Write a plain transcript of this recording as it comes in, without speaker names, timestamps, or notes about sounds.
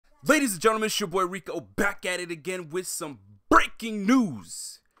Ladies and gentlemen, it's your boy Rico back at it again with some breaking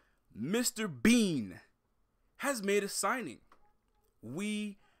news. Mr. Bean has made a signing.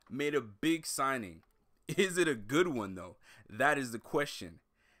 We made a big signing. Is it a good one though? That is the question.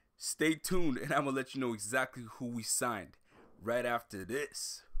 Stay tuned and I'm going to let you know exactly who we signed right after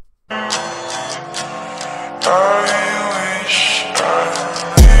this.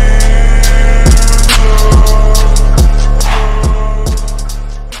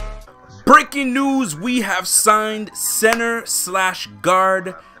 Breaking news, we have signed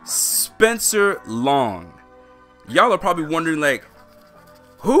center/guard Spencer Long. Y'all are probably wondering like,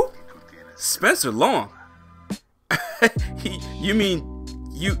 who? Spencer Long?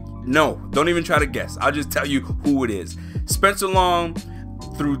 No, don't even try to guess. I'll just tell you who it is. Spencer Long,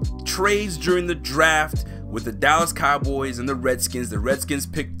 through trades during the draft with the Dallas Cowboys and the Redskins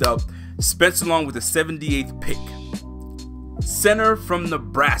picked up Spencer Long with the 78th pick. Center from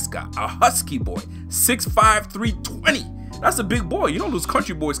Nebraska, a Husky boy, 6'5", 320. That's a big boy. You know those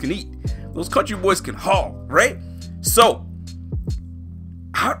country boys can eat. Those country boys can haul, right? So,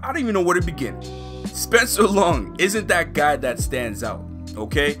 I don't even know where to begin. Spencer Long isn't that guy that stands out,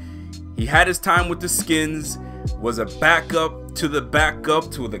 okay? He had his time with the Skins, was a backup to the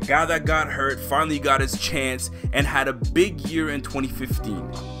guy that got hurt, finally got his chance, and had a big year in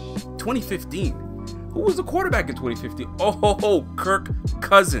 2015. 2015? Who was the quarterback in 2015? Oh, Kirk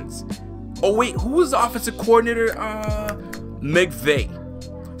Cousins. Oh, wait, who was the offensive coordinator? McVay.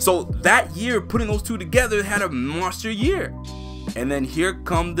 So that year, putting those two together, had a monster year. And then here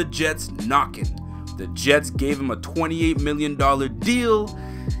come the Jets knocking. The Jets gave him a $28 million deal,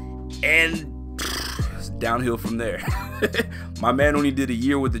 and it's downhill from there. My man only did a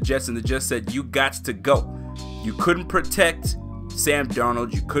year with the Jets, and the Jets said, you got to go. You couldn't protect Sam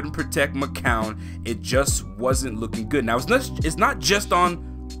Darnold, you couldn't protect McCown. It just wasn't looking good. Now, it's not just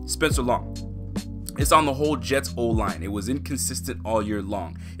on Spencer Long. It's on the whole Jets O-line. It was inconsistent all year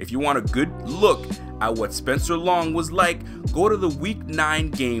long. If you want a good look at what Spencer Long was like, go to the Week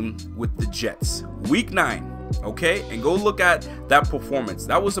 9 game with the Jets. Week 9, okay? And go look at that performance.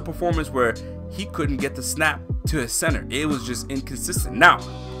 That was a performance where he couldn't get the snap to his center. It was just inconsistent. Now,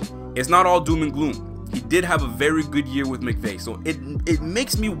 it's not all doom and gloom. He did have a very good year with McVay. So it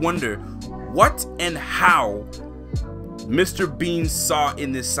makes me wonder what and how Mr. Bean saw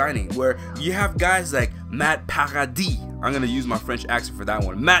in this signing, where you have guys like Matt Paradis. I'm going to use my French accent for that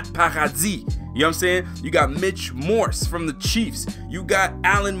one. Matt Paradis. You know what I'm saying? You got Mitch Morse from the Chiefs. You got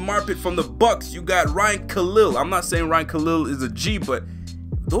Alan Marpet from the Bucks. You got Ryan Khalil. I'm not saying Ryan Khalil is a G, but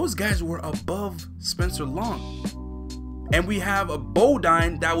those guys were above Spencer Long. And we have a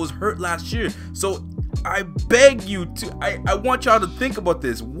Bodine that was hurt last year. So I beg you to, I want y'all to think about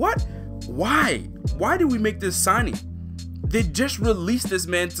this. Why did we make this signing? They just released this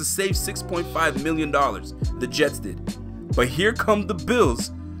man to save $6.5 million. The Jets did. But here come the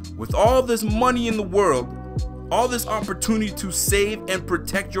Bills with all this money in the world, all this opportunity to save and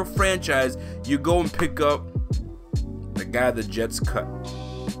protect your franchise. You go and pick up the guy the Jets cut.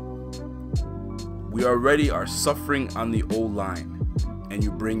 We already are suffering on the O-line, and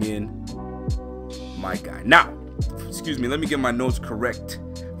you bring in my guy. Now, excuse me, let me get my notes correct.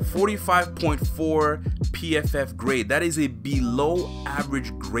 45.4 PFF grade. That is a below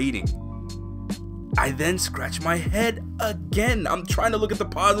average grading. I then scratch my head again. I'm trying to look at the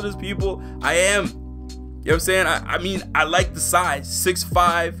positives, people. I am. You know what I'm saying? I mean, I like the size.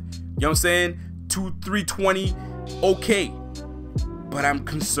 6'5", you know what I'm saying? 320, okay. But I'm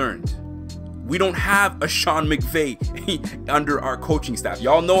concerned. We don't have a Sean McVay under our coaching staff.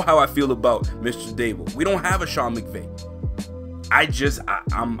 Y'all know how I feel about Mr. Dable. We don't have a Sean McVay. I'm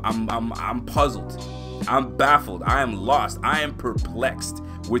puzzled. I'm baffled. I am lost. I am perplexed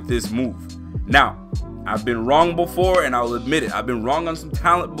with this move. Now, I've been wrong before, and I'll admit it. I've been wrong on some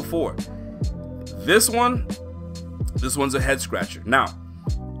talent before. This one's a head scratcher. Now,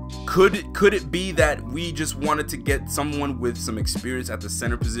 could it be that we just wanted to get someone with some experience at the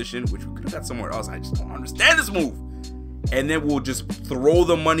center position, which we could have got somewhere else? I just don't understand this move. And then we'll just throw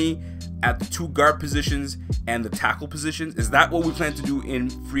the money at the two guard positions and the tackle positions? Is that what we plan to do in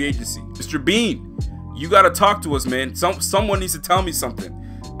free agency? Mr. Bean, you got to talk to us, man. Someone needs to tell me something.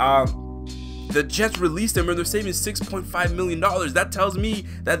 The Jets released him and they're saving $6.5 million. That tells me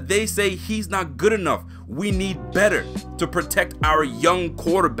that they say he's not good enough. We need better to protect our young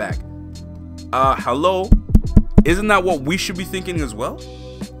quarterback. Hello? Isn't that what we should be thinking as well?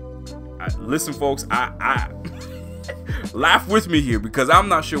 Listen, folks, I laugh with me here because I'm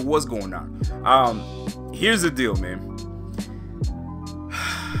not sure what's going on. Here's the deal, man.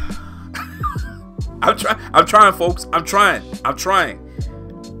 I'm trying, folks. I'm trying.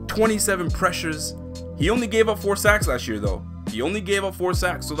 27 pressures. He only gave up 4 sacks last year, though. He only gave up 4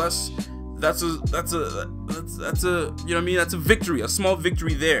 sacks, so that's a you know what I mean? That's a victory, a small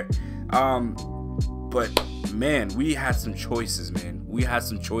victory there. But man, we had some choices, man. We had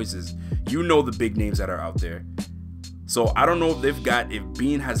some choices. You know the big names that are out there. So I don't know if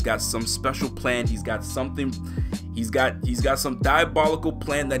Bean has got some special plan. He's got something. He's got some diabolical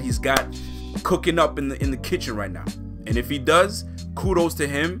plan that he's got cooking up in the kitchen right now. And if he does, kudos to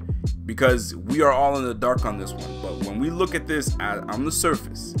him, because we are all in the dark on this one. But when we look at this on the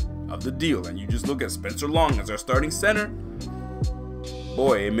surface of the deal, and you just look at Spencer Long as our starting center,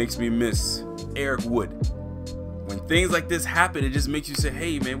 boy, it makes me miss Eric Wood. When things like this happen, it just makes you say,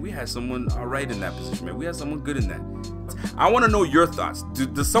 hey man, we had someone all right in that position, man. We had someone good in that. I want to know your thoughts.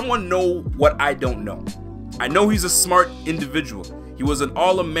 Does someone know what I don't know? I know he's a smart individual. He was an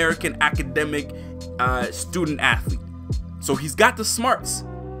all-American academic student athlete, so he's got the smarts.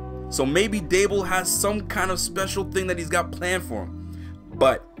 So maybe Dable has some kind of special thing that he's got planned for him.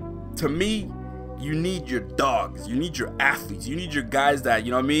 But to me, you need your dogs, you need your athletes, you need your guys that,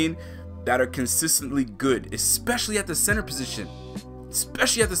 you know what I mean, that are consistently good, especially at the center position.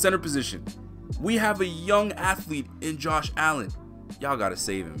 Especially at the center position. We have a young athlete in Josh Allen. Y'all gotta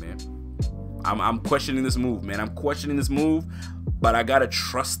save him, man. I'm questioning this move, man. I'm questioning this move, but I gotta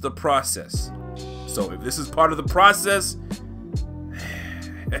trust the process. So if this is part of the process,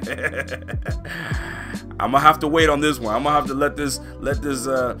 I'm gonna have to wait on this one. I'm gonna have to let this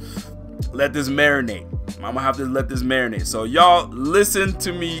marinate. I'm gonna have to let this marinate. So y'all listen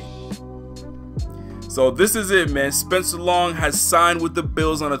to me. So this is it, man. Spencer Long has signed with the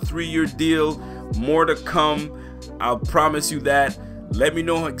Bills on a 3-year deal. More to come. I'll promise you that. Let me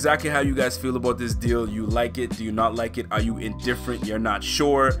know exactly how you guys feel about this deal. You like it? Do you not like it? Are you indifferent? You're not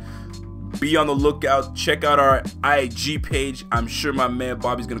sure? Be on the lookout. Check out our IG page. I'm sure my man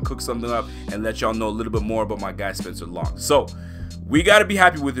Bobby's going to cook something up and let y'all know a little bit more about my guy Spencer Long. So we got to be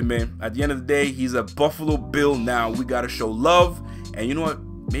happy with him, man. At the end of the day, he's a Buffalo Bill now. We got to show love. And you know what?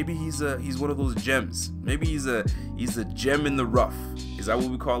 Maybe he's one of those gems. Maybe he's a gem in the rough. Is that what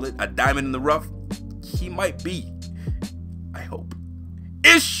we call it? A diamond in the rough? He might be. I hope.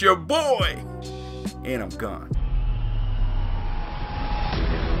 It's your boy. And I'm gone.